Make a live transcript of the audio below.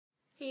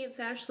Hey, it's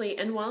Ashley,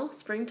 and well,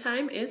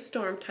 springtime is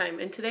storm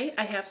time, and today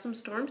I have some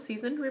storm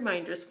season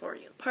reminders for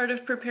you. Part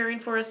of preparing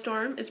for a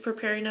storm is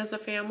preparing as a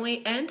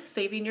family and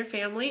saving your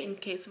family in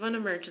case of an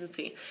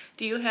emergency.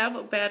 Do you have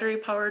a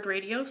battery-powered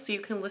radio so you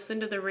can listen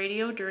to the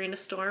radio during a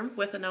storm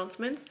with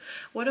announcements?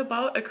 What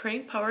about a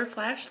crank-powered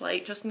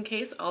flashlight just in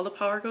case all the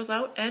power goes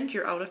out and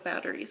you're out of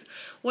batteries?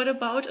 What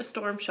about a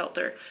storm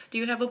shelter? Do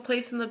you have a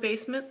place in the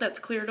basement that's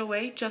cleared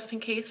away just in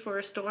case for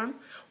a storm?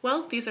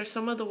 Well, these are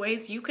some of the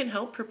ways you can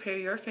help prepare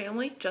your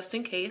family just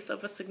in case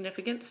of a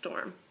significant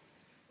storm.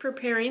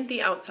 Preparing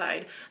the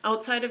outside.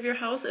 Outside of your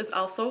house is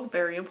also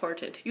very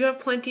important. You have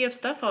plenty of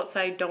stuff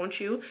outside, don't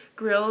you?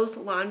 Grills,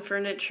 lawn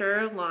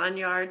furniture, lawn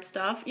yard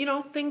stuff,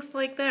 things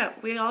like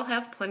that. We all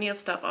have plenty of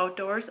stuff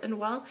outdoors, and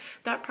well,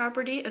 that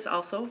property is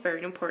also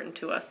very important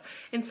to us.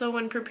 And so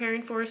when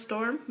preparing for a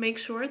storm, make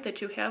sure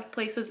that you have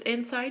places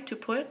inside to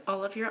put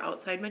all of your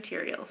outside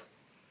materials.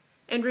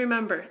 And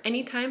remember,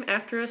 anytime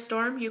after a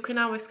storm, you can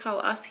always call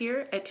us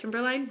here at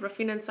Timberline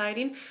Roofing and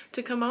Siding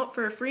to come out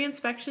for a free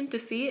inspection to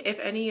see if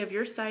any of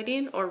your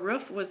siding or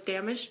roof was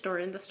damaged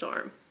during the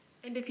storm.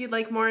 And if you'd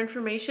like more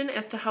information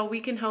as to how we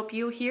can help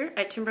you here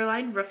at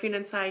Timberline Roofing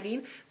and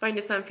Siding, find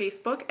us on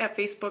Facebook at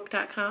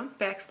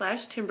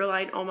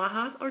facebook.com/Timberline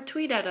Omaha or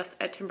tweet at us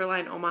at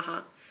Timberline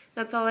Omaha.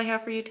 That's all I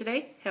have for you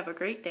today. Have a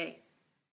great day.